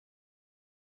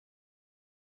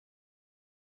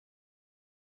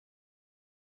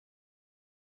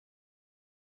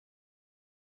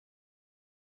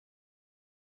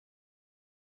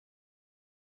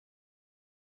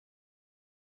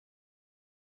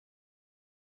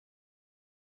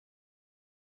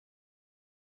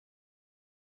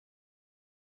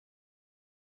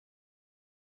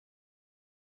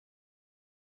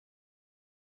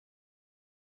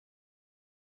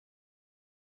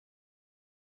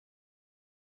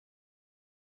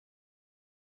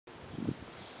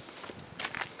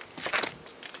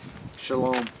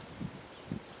Shalom.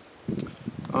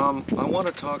 I want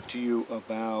to talk to you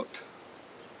about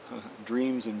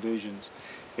dreams and visions.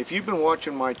 If you've been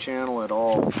watching my channel at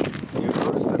all, you've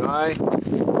noticed that I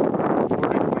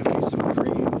wanted to give you some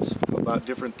dreams about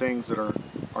different things that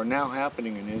are now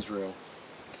happening in Israel.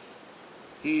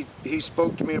 He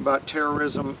spoke to me about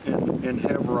terrorism in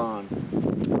Hebron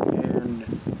and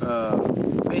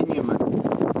Benjamin,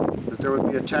 that there would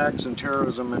be attacks and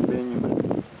terrorism in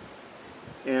Benjamin,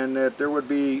 and that there would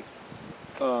be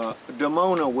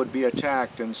Dimona would be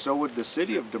attacked, and so would the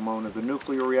city of Dimona, the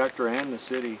nuclear reactor and the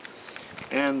city.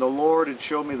 And the Lord had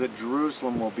showed me that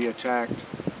Jerusalem will be attacked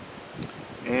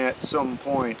at some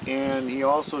point. And He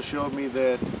also showed me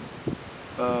that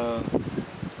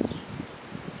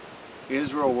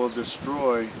Israel will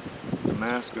destroy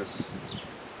Damascus,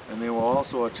 and they will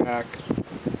also attack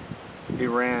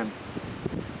Iran.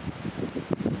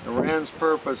 Iran's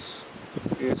purpose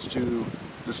is to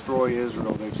destroy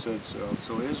Israel, they've said so.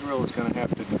 So Israel is going to have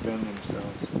to defend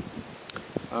themselves.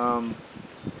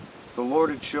 The Lord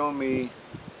had shown me,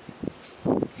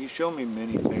 He showed me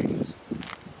many things.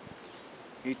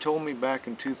 He told me back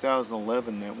in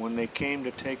 2011 that when they came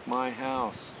to take my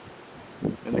house,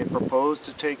 and they proposed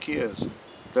to take His,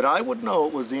 that I would know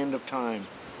it was the end of time.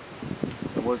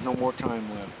 There was no more time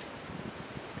left.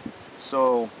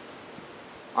 So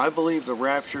I believe the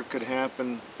rapture could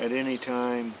happen at any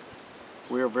time.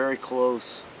 We are very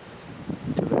close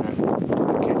to that, to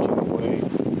the catching away.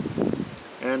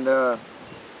 And the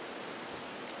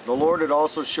Lord had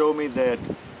also showed me that,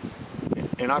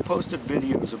 and I posted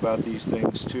videos about these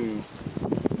things too,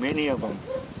 many of them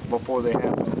before they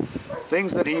happened.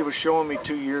 Things that He was showing me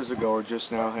 2 years ago are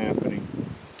just now happening.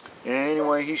 And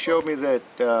anyway, He showed me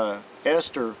that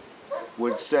Esther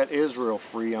would set Israel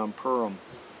free on Purim.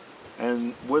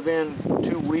 And within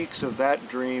 2 weeks of that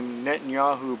dream,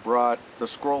 Netanyahu brought the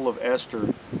scroll of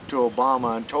Esther to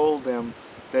Obama and told them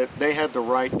that they had the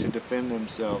right to defend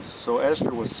themselves. So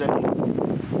Esther was setting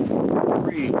them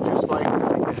free, just like the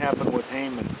thing that happened with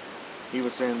Haman. He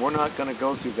was saying, we're not going to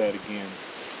go through that again.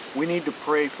 We need to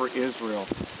pray for Israel.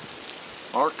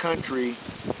 Our country,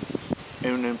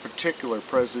 and in particular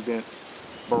President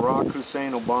Barack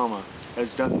Hussein Obama,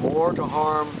 has done more to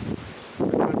harm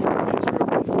the country of Israel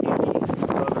than any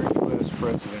other U.S.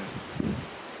 president.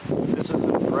 This is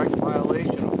a direct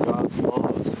violation of God's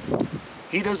laws.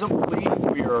 He doesn't believe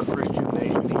we are a Christian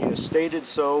nation. He has stated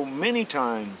so many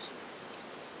times.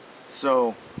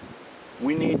 So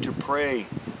we need to pray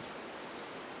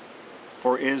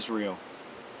for Israel.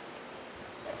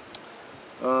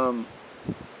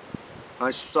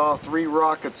 I saw 3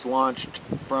 rockets launched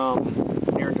from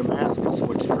near Damascus,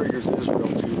 which triggers Israel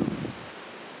to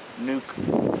nuke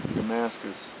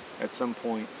Damascus at some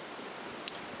point.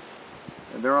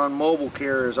 And they're on mobile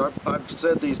carriers. I've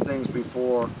said these things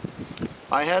before.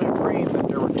 I had a dream that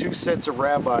there were 2 sets of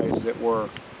rabbis that were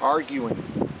arguing,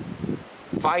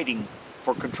 fighting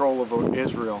for control of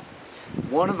Israel.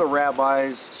 One of the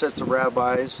sets of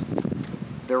rabbis,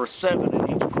 there were 7 in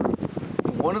each group.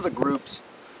 One of the groups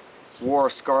wore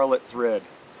a scarlet thread.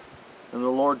 And the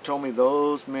Lord told me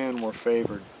those men were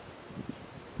favored.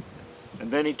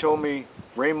 And then He told me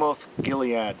Ramoth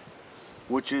Gilead,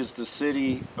 which is the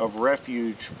city of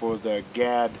refuge for the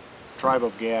tribe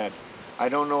of Gad. I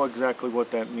don't know exactly what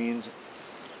that means.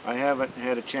 I haven't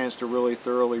had a chance to really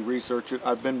thoroughly research it.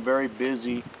 I've been very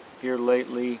busy here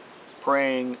lately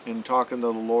praying and talking to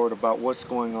the Lord about what's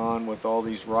going on with all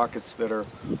these rockets that are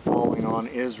falling on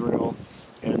Israel,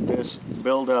 and this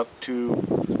build up to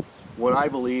what I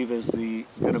believe is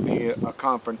going to be a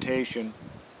confrontation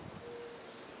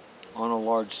on a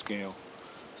large scale.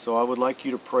 So I would like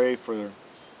you to pray for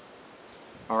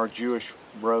our Jewish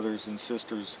brothers and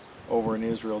sisters over in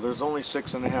Israel. There's only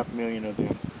 6.5 million of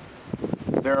them.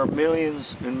 There are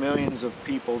millions and millions of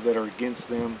people that are against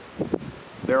them.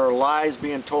 There are lies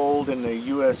being told in the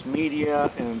U.S. media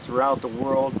and throughout the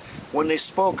world. When they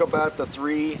spoke about the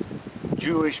 3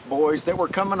 Jewish boys that were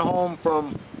coming home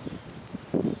from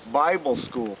Bible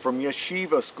school, from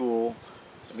yeshiva school,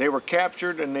 they were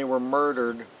captured and they were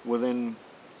murdered within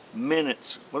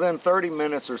minutes. Within 30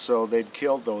 minutes or so, they'd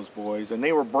killed those boys. And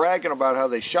they were bragging about how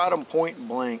they shot them point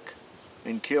blank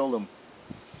and killed them.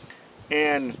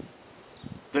 And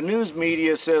the news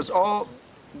media says, oh,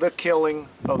 the killing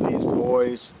of these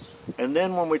boys. And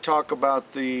then when we talk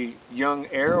about the young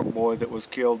Arab boy that was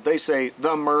killed, they say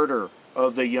the murder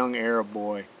of the young Arab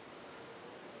boy.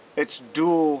 It's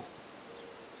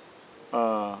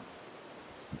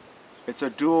it's a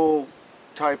dual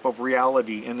type of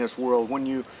reality in this world when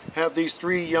you have these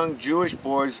 3 young Jewish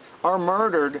boys are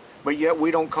murdered, but yet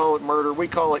we don't call it murder, we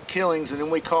call it killings, and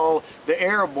then we call the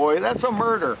Arab boy, that's a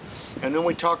murder. And then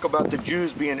we talk about the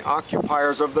Jews being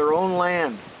occupiers of their own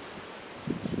land.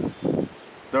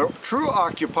 The true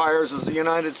occupiers is the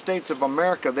United States of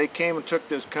America. They came and took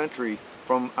this country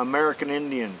from American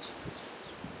Indians.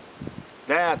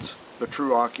 That's the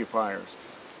true occupiers.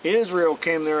 Israel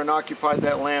came there and occupied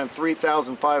that land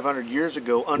 3,500 years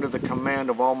ago under the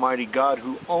command of Almighty God,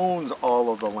 who owns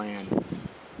all of the land.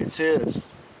 It's His.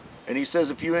 And He says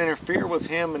if you interfere with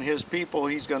Him and His people,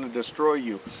 He's going to destroy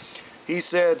you. He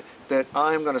said that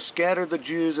I'm going to scatter the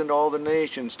Jews into all the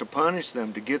nations to punish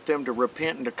them, to get them to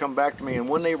repent and to come back to me. And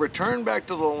when they return back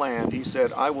to the land, He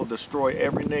said, I will destroy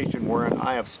every nation wherein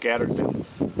I have scattered them.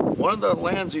 One of the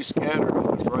lands He scattered them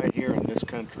was right here in this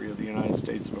country of the United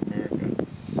States of America.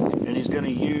 And He's going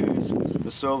to use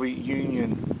the Soviet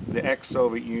Union, the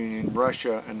ex-Soviet Union,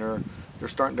 Russia, and they're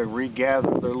starting to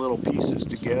regather their little pieces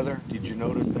together. Did you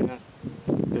notice that?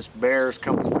 This bear's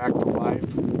coming back to life.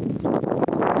 It's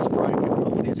going to strike it.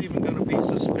 Nobody's even going to be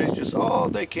suspicious. Oh,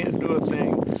 they can't do a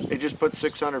thing. They just put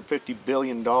 $650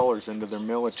 billion into their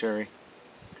military.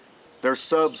 Their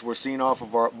subs were seen off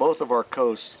of both of our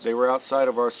coasts. They were outside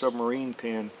of our submarine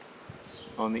pen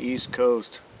on the East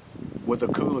Coast with the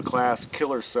Kula-class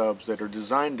killer subs that are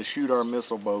designed to shoot our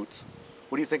missile boats.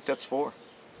 What do you think that's for?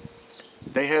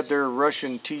 They had their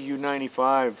Russian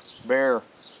Tu-95 Bear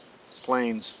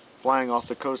planes flying off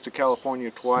the coast of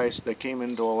California twice. They came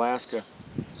into Alaska.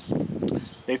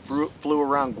 They flew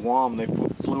around Guam. They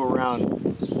flew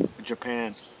around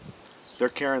Japan. They're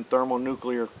carrying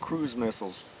thermonuclear cruise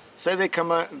missiles. Say they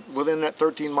come out within that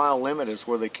 13-mile limit is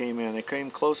where they came in. They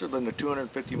came closer than the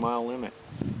 250-mile limit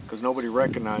because nobody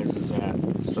recognizes that.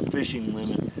 It's a fishing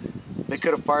limit. They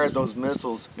could have fired those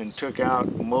missiles and took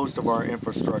out most of our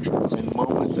infrastructure within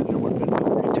moments, and there would have been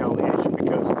no retaliation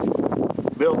because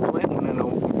Bill Clinton and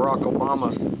Barack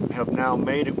Obama have now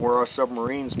made it where our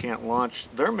submarines can't launch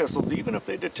their missiles even if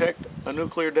they detect a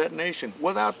nuclear detonation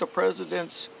without the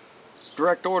president's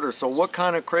direct order. So what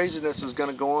kind of craziness is going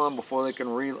to go on before they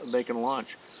can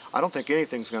launch? I don't think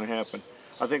anything's going to happen.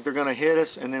 I think they're going to hit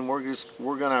us, and then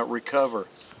we're going to recover.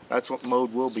 That's what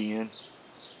mode we'll be in.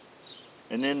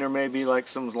 And then there may be like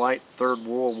some light Third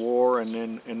World War, and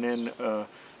then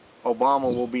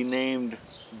Obama will be named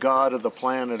God of the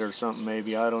planet or something,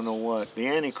 maybe. I don't know what. The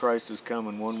Antichrist is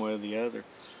coming one way or the other.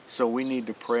 So we need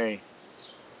to pray.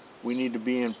 We need to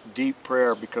be in deep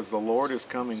prayer because the Lord is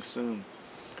coming soon.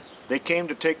 They came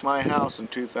to take my house in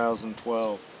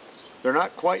 2012. They're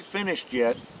not quite finished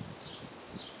yet.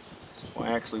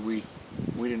 Well, actually, we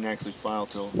didn't actually file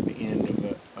till the end of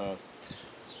the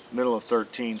middle of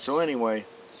 13. So anyway,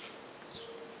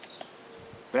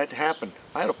 that happened.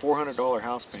 I had a $400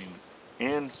 house payment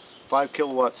and 5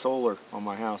 kilowatt solar on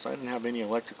my house. I didn't have any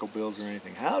electrical bills or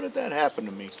anything. How did that happen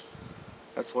to me?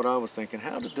 That's what I was thinking.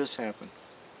 How did this happen?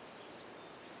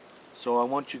 So I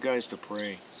want you guys to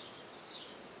pray.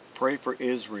 Pray for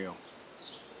Israel.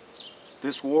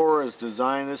 This war is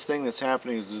designed, this thing that's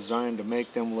happening is designed to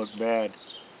make them look bad.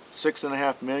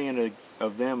 6.5 million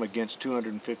of them against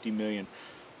 250 million.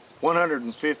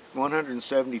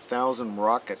 170,000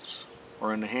 rockets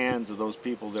are in the hands of those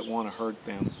people that want to hurt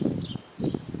them.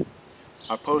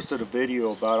 I posted a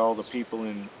video about all the people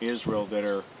in Israel that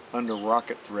are under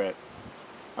rocket threat.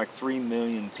 Like 3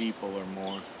 million people or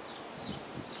more.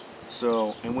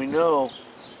 So, and we know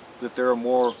that there are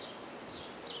more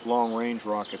long-range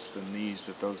rockets than these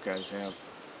that those guys have.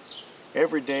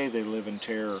 Every day they live in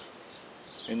terror.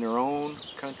 In their own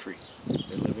country,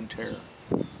 they live in terror.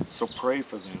 So pray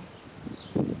for them.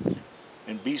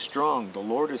 And be strong. The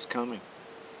Lord is coming.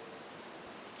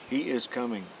 He is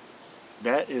coming.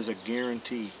 That is a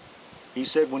guarantee. He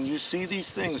said, when you see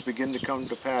these things begin to come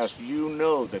to pass, you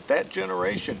know that that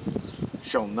generation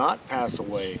shall not pass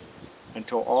away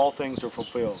until all things are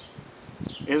fulfilled.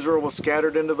 Israel was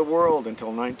scattered into the world until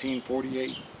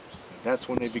 1948. That's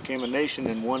when they became a nation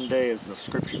in one day, as the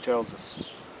scripture tells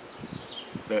us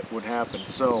that would happen.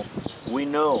 So we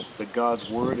know that God's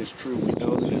word is true. We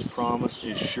know that His promise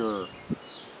is sure.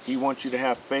 He wants you to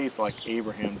have faith like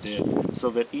Abraham did, so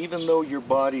that even though your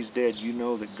body's dead, you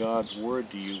know that God's word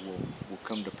to you will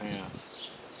come to pass.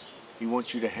 He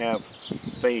wants you to have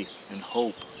faith and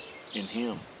hope in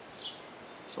Him.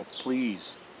 So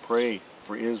please pray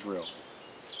for Israel.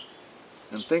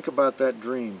 And think about that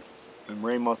dream in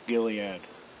Ramoth Gilead,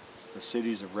 the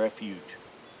cities of refuge.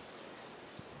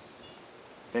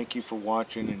 Thank you for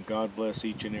watching, and God bless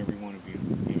each and every one of you.